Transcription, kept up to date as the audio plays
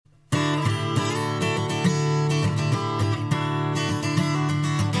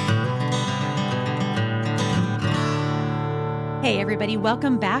Hey, everybody.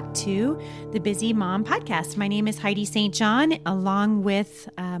 Welcome back to the Busy Mom Podcast. My name is Heidi St. John, along with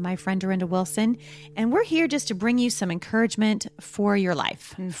my friend Dorinda Wilson. And we're here just to bring you some encouragement for your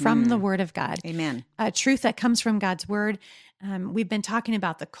life from the Word of God. Amen. Truth that comes from God's Word. We've been talking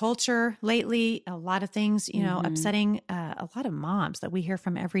about the culture lately, a lot of things, upsetting a lot of moms that we hear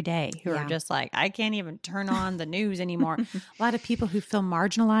from every day who are just like, I can't even turn on the news anymore. A lot of people who feel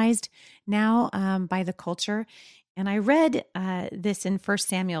marginalized now by the culture. And I read this in 1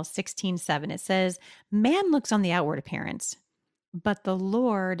 Samuel 16:7. It says, man looks on the outward appearance, but the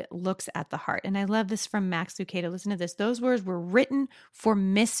Lord looks at the heart. And I love this from Max Lucado. Listen to this. Those words were written for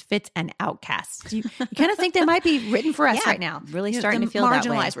misfits and outcasts. You kind of think they might be written for us right now. Really starting to feel that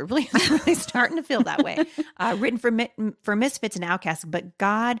way. Marginalized. We're really starting to feel that way. Written for misfits and outcasts, but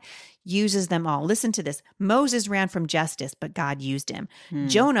God uses them all. Listen to this. Moses ran from justice, but God used him.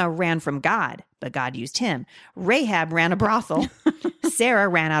 Jonah ran from God, but God used him. Rahab ran a brothel. Sarah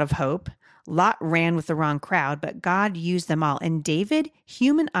ran out of hope. Lot ran with the wrong crowd, but God used them all. And David,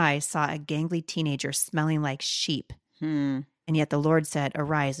 human eyes saw a gangly teenager smelling like sheep. And yet the Lord said,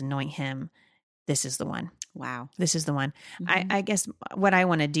 arise, anoint him. This is the one. Wow. This is the one. I guess what I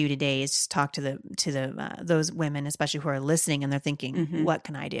want to do today is just talk to those women, especially who are listening, and they're thinking, what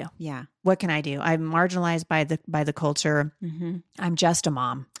can I do? Yeah. What can I do? I'm marginalized by the culture. I'm just a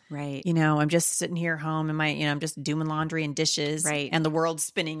mom. Right. I'm just sitting here home and I'm just doing laundry and dishes. Right. And the world's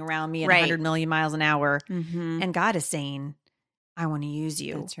spinning around me at 100 million miles an hour. And God is saying, I want to use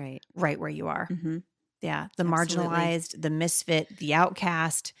you. That's right. Right where you are. Yeah. The Absolutely. marginalized, the misfit, the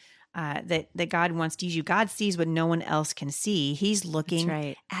outcast. That God wants to use you. God sees what no one else can see. He's looking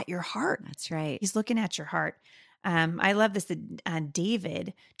at your heart. That's right. He's looking at your heart. I love this, that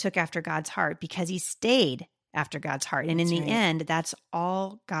David took after God's heart because he stayed after God's heart. And in the end, that's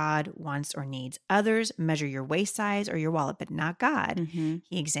all God wants or needs. Others measure your waist size or your wallet, but not God. He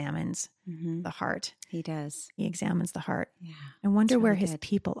examines the heart. He does. He examines the heart. Yeah. I wonder really where his good.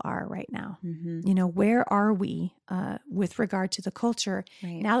 people are right now. Where are we with regard to the culture?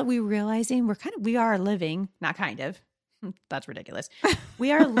 Right. Now that we're realizing we are living, not kind of, that's ridiculous.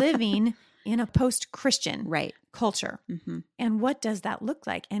 We are living in a post-Christian culture. And what does that look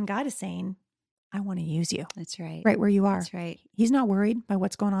like? And God is saying, I want to use you. That's right. Right where you are. That's right. He's not worried by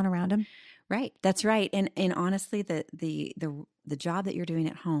what's going on around him. Right. That's right. And honestly, the job that you're doing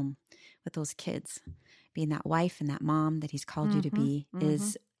at home with those kids, being that wife and that mom that he's called you to be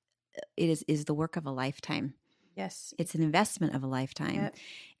is the work of a lifetime. Yes. It's an investment of a lifetime. Yep.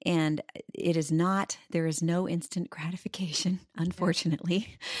 And there is no instant gratification,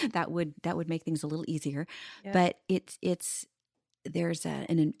 unfortunately. That would make things a little easier. Yep. But there's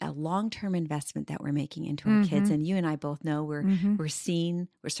a long-term investment that we're making into our kids. And you and I both know we're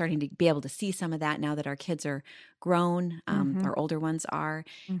starting to be able to see some of that now that our kids are grown, our older ones are,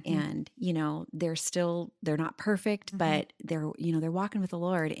 and, they're not perfect, but they're walking with the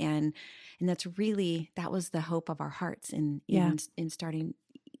Lord. And that was the hope of our hearts in starting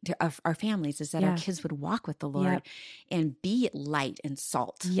our families, is that our kids would walk with the Lord and be light and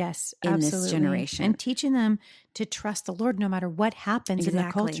salt. Yes, in absolutely. this generation, and teaching them to trust the Lord no matter what happens in the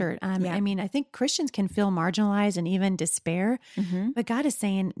culture. I think Christians can feel marginalized and even despair, but God is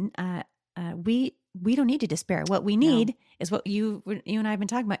saying, we don't need to despair. What we need is what you and I have been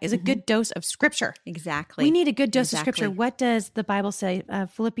talking about, is a good dose of Scripture. Exactly. We need a good dose of Scripture. What does the Bible say?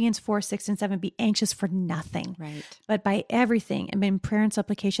 Philippians 4:6-7, be anxious for nothing. Right. But by everything, and in prayer and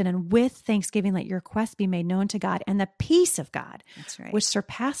supplication, and with thanksgiving, let your requests be made known to God. And the peace of God, which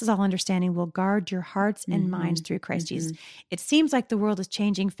surpasses all understanding, will guard your hearts and minds through Christ Jesus. It seems like the world is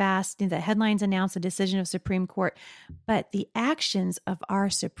changing fast. The headlines announce the decision of Supreme Court, but the actions of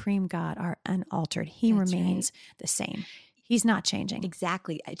our Supreme God are unaltered. He remains the same. He's not changing.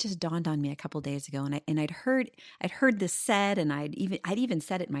 Exactly. It just dawned on me a couple of days ago, and I'd heard this said, and I'd even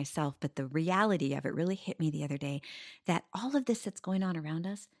said it myself. But the reality of it really hit me the other day, that all of this that's going on around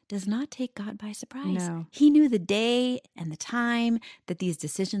us does not take God by surprise. No. He knew the day and the time that these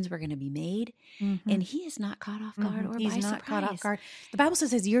decisions were going to be made, and He is not caught off guard or He's by not surprise. caught off guard. The Bible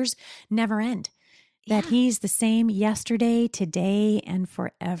says His years never end. That He's the same yesterday, today, and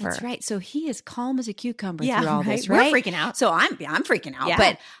forever. That's right. So He is calm as a cucumber through all this, We're right? freaking out. So I'm freaking out.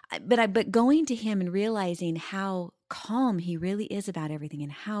 Yeah. But going to Him and realizing how calm He really is about everything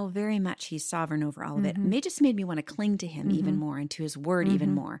and how very much He's sovereign over all of it, it just made me want to cling to Him even more and to His Word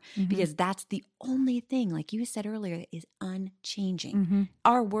even more, because that's the only thing, like you said earlier, that is unchanging.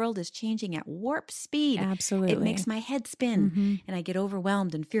 Our world is changing at warp speed. Absolutely. It makes my head spin, and I get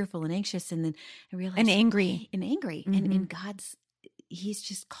overwhelmed and fearful and anxious, and then I realize, and angry. and God's he's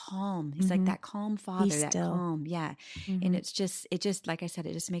just calm. He's like that calm father, that calm. Yeah. And it just, like I said,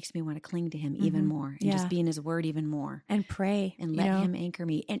 it just makes me want to cling to him even more and just be in his word even more. And pray. And let him anchor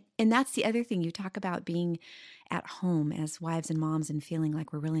me. And that's the other thing. You talk about being at home as wives and moms and feeling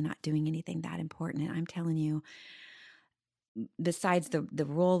like we're really not doing anything that important. And I'm telling you, besides the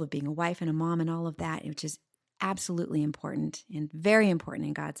role of being a wife and a mom and all of that, which is absolutely important and very important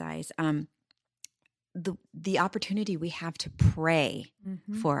in God's eyes, the opportunity we have to pray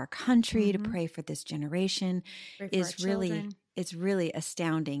for our country, to pray for this generation is really, it's really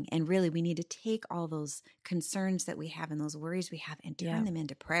astounding. And really, we need to take all those concerns that we have and those worries we have and turn them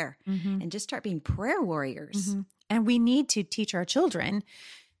into prayer and just start being prayer warriors. And we need to teach our children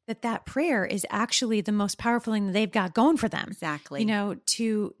that prayer is actually the most powerful thing that they've got going for them. Exactly. You know,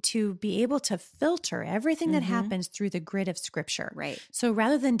 to be able to filter everything that happens through the grid of Scripture. Right. So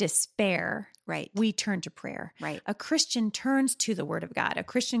rather than despair, right, we turn to prayer. Right. A Christian turns to the Word of God. A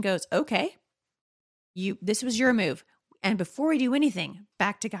Christian goes, okay, this was your move. And before we do anything,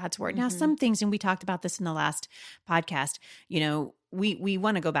 back to God's Word. Now, some things, and we talked about this in the last podcast, you know, we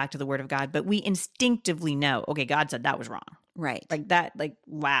want to go back to the Word of God, but we instinctively know, okay, God said that was wrong. Right. Like that, like,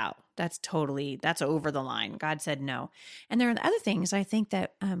 wow, that's over the line. God said no. And there are other things I think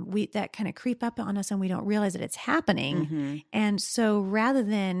that that kind of creep up on us and we don't realize that it's happening. And so rather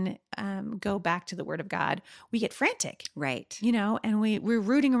than go back to the Word of God, we get frantic. Right. You know, and we're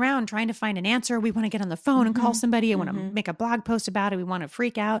rooting around trying to find an answer. We want to get on the phone and call somebody. I want to make a blog post about it. We want to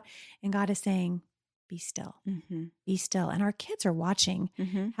freak out. And God is saying, be still, be still. And our kids are watching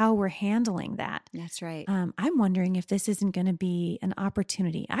how we're handling that. That's right. I'm wondering if this isn't going to be an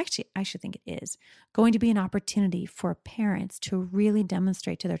opportunity. Actually, I should think it is going to be an opportunity for parents to really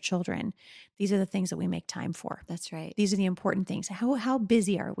demonstrate to their children, these are the things that we make time for. That's right. These are the important things. How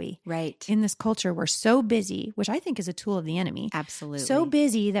busy are we? Right. In this culture, we're so busy, which I think is a tool of the enemy. Absolutely. So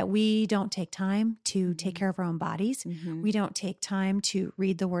busy that we don't take time to take care of our own bodies. We don't take time to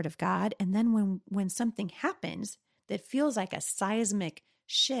read the Word of God. And then when something happens that feels like a seismic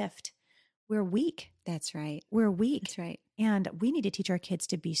shift, we're weak. That's right. We're weak. That's right. And we need to teach our kids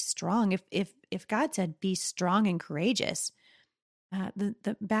to be strong. If God said, be strong and courageous,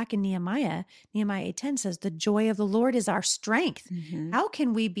 the back in Nehemiah 8:10 says, the joy of the Lord is our strength. How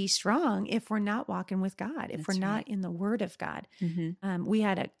can we be strong if we're not walking with God, if we're not in the Word of God? We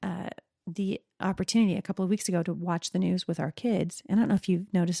had the opportunity a couple of weeks ago to watch the news with our kids. And I don't know if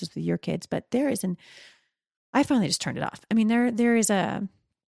you've noticed this with your kids, but I finally just turned it off. I mean, there is an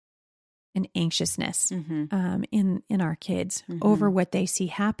anxiousness in our kids over what they see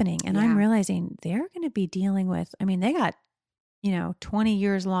happening. And I'm realizing they're going to be dealing with, I mean, they got, 20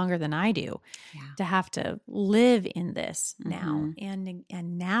 years longer than I do to have to live in this now and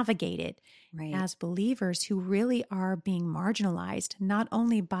navigate it as believers who really are being marginalized, not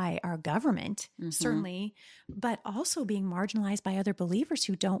only by our government, certainly, but also being marginalized by other believers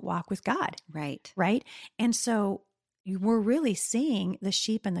who don't walk with God. Right. Right. And so we're really seeing the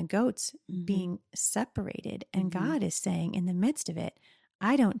sheep and the goats being separated. And God is saying in the midst of it,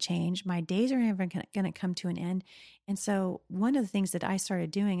 I don't change. My days are never going to come to an end. And so one of the things that I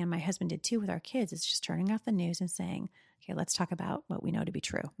started doing, and my husband did too with our kids, is just turning off the news and saying, okay, let's talk about what we know to be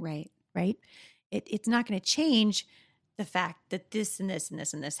true. Right. Right. It's not going to change the fact that this and this and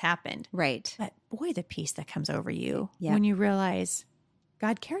this and this happened. Right. But boy, the peace that comes over you when you realize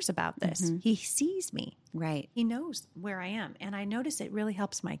God cares about this. He sees me. Right. He knows where I am. And I notice it really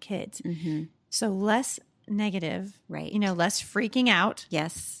helps my kids. So less negative, right? Less freaking out.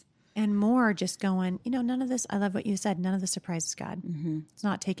 Yes. And more just going, none of this, I love what you said, none of this surprises God. It's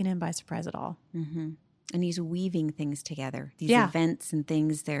not taken in by surprise at all. And he's weaving things together. These events and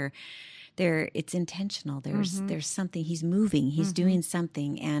things, it's intentional. There's something, he's moving, he's doing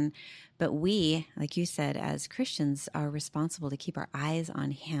something. But we, like you said, as Christians are responsible to keep our eyes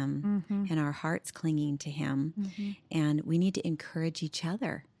on him and our hearts clinging to him. And we need to encourage each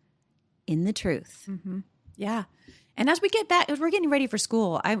other in the truth. Yeah. And as we get back, as we're getting ready for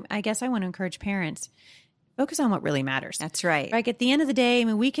school, I guess I want to encourage parents, focus on what really matters. That's right. Like at the end of the day, I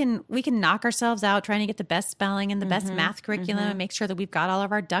mean, we can knock ourselves out trying to get the best spelling and the best math curriculum and make sure that we've got all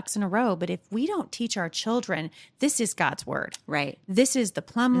of our ducks in a row. But if we don't teach our children, this is God's word. Right. This is the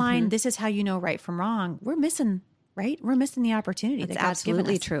plumb line. This is how you know right from wrong. We're missing, right? We're missing the opportunity. That's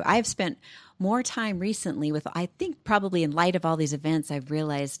absolutely true. I've spent more time recently with, I think probably in light of all these events, I've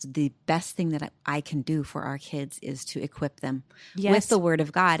realized the best thing that I can do for our kids is to equip them with the Word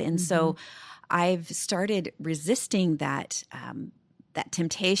of God. And so I've started resisting that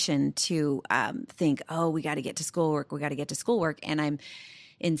temptation to think, oh, we got to get to schoolwork. And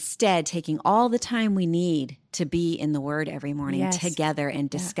instead taking all the time we need to be in the Word every morning together and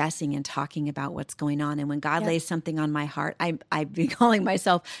discussing and talking about what's going on. And when God lays something on my heart, I've been calling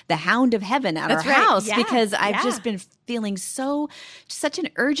myself the hound of heaven at our house because I've just been feeling such an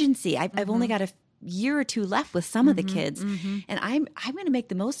urgency. I've only got a year or two left with some of the kids, and I'm going to make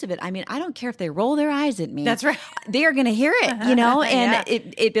the most of it. I mean, I don't care if they roll their eyes at me. That's right. They are going to hear it, and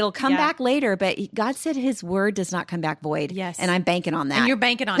it'll come back later. But God said His word does not come back void. Yes, and I'm banking on that. And you're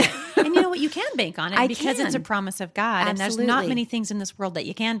banking on it. And you know what? You can bank on it because it's a promise of God. Absolutely. And there's not many things in this world that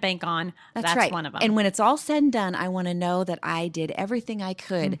you can bank on. That's right. one of them. And when it's all said and done, I want to know that I did everything I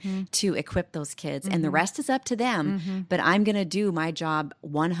could to equip those kids, and the rest is up to them. But I'm going to do my job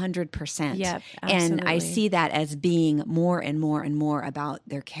 100%. Yep, and I see that as being more and more and more about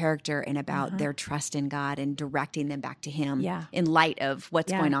their character and about their trust in God and directing them back to Him in light of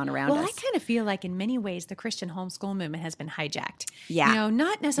what's going on around us. Well, I kind of feel like in many ways the Christian homeschool movement has been hijacked. Yeah.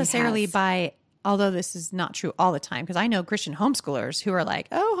 Not necessarily by, although this is not true all the time, because I know Christian homeschoolers who are like,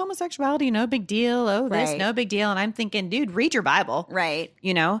 oh, homosexuality, no big deal. Oh, this, no big deal. And I'm thinking, dude, read your Bible. Right.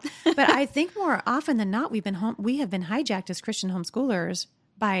 But I think more often than not, we have been hijacked as Christian homeschoolers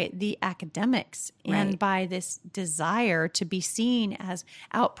by the academics and by this desire to be seen as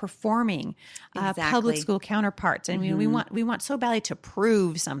outperforming public school counterparts. And we want so badly to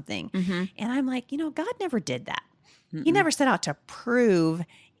prove something. And I'm like, God never did that. He never set out to prove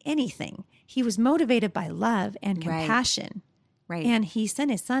anything. He was motivated by love and compassion. Right. And He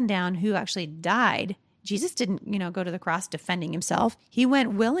sent His Son down who actually died. Jesus didn't, go to the cross defending Himself. He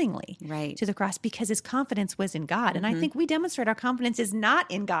went willingly to the cross because His confidence was in God. And I think we demonstrate our confidence is not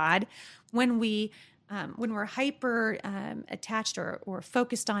in God when we're hyper attached or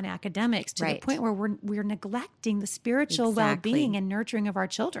focused on academics to the point where we're neglecting the spiritual well-being and nurturing of our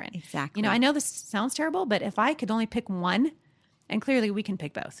children. Exactly. I know this sounds terrible, but if I could only pick one, and clearly we can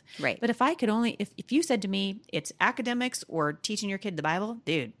pick both. Right. But if I could only, if you said to me, it's academics or teaching your kid the Bible,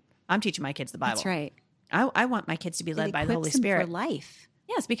 dude, I'm teaching my kids the Bible. That's right. I want my kids to be led by the Holy Spirit. For life.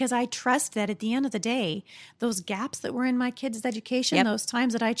 Yes, because I trust that at the end of the day, those gaps that were in my kids' education, those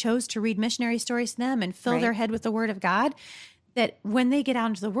times that I chose to read missionary stories to them and fill their head with the Word of God, that when they get out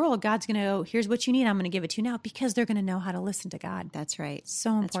into the world, God's going to go, here's what you need. I'm going to give it to you now because they're going to know how to listen to God. That's right.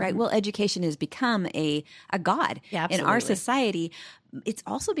 So important. That's right. Well, education has become a God in our society. It's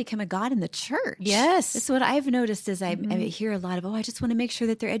also become a God in the church. Yes. That's what I've noticed is I hear a lot of, I just want to make sure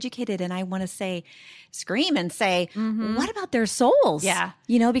that they're educated. And I want to scream and say, what about their souls? Yeah.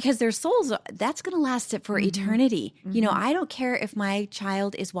 Because their souls, that's going to last it for eternity. I don't care if my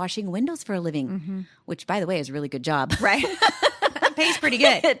child is washing windows for a living, which by the way is a really good job. Right. Pays pretty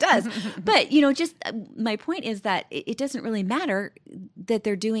good. It does. But, just my point is that it doesn't really matter that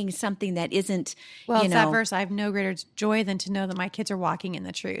they're doing something that isn't, well, it's that verse, I have no greater joy than to know that my kids are walking in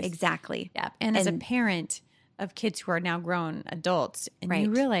the truth. Exactly. Yeah. And as a parent of kids who are now grown adults, and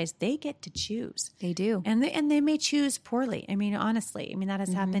you realize they get to choose. They do. And they may choose poorly. I mean, honestly, that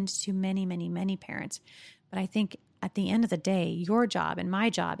has happened to many, many, many parents. But I think at the end of the day, your job and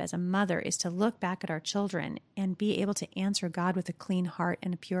my job as a mother is to look back at our children and be able to answer God with a clean heart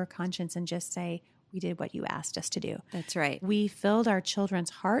and a pure conscience and just say, we did what you asked us to do. That's right. We filled our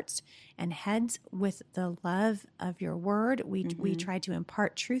children's hearts and heads with the love of your word. We tried to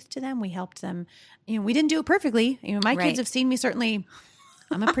impart truth to them. We helped them. We didn't do it perfectly. My kids have seen me certainly.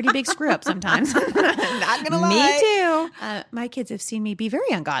 I'm a pretty big screw up sometimes. Not going to lie. Me too. My kids have seen me be very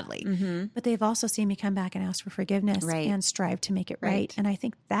ungodly, but they've also seen me come back and ask for forgiveness and strive to make it right. And I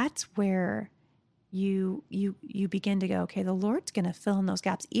think that's where you begin to go, okay, the Lord's going to fill in those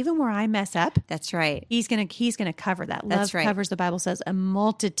gaps. Even where I mess up. That's right. He's going to cover that. Love covers, the Bible says, a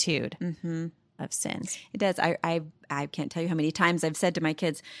multitude of sins. It does. I can't tell you how many times I've said to my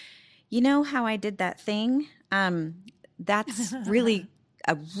kids, you know how I did that thing? That's really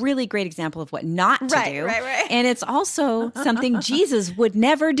a really great example of what not to do. Right. And it's also something Jesus would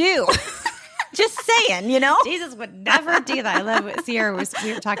never do. Just saying, Jesus would never do that. I love what Sierra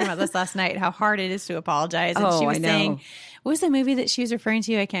we were talking about this last night, how hard it is to apologize. And she was saying, what was the movie that she was referring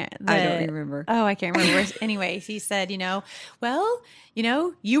to? I don't remember. Oh, I can't remember. Anyway, he said, well,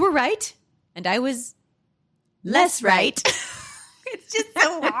 you were right and I was less right. It's just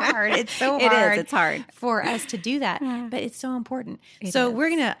so hard. It's so hard. It's hard for us to do that, but it's so important. I'm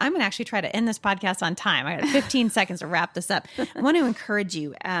going to actually try to end this podcast on time. I got 15 seconds to wrap this up. I want to encourage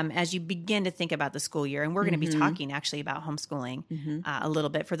you as you begin to think about the school year, and we're going to be talking actually about homeschooling a little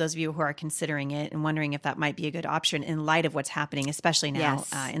bit for those of you who are considering it and wondering if that might be a good option in light of what's happening, especially now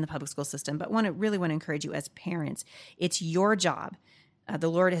in the public school system. But really want to encourage you as parents. It's your job The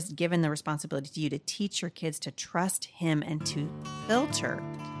Lord has given the responsibility to you to teach your kids to trust Him and to filter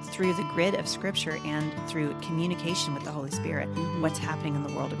through the grid of Scripture and through communication with the Holy Spirit what's happening in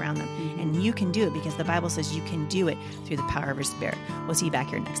the world around them. And you can do it because the Bible says you can do it through the power of your Spirit. We'll see you back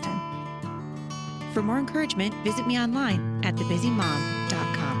here next time. For more encouragement, visit me online at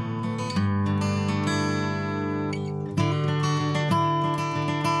thebusymom.com.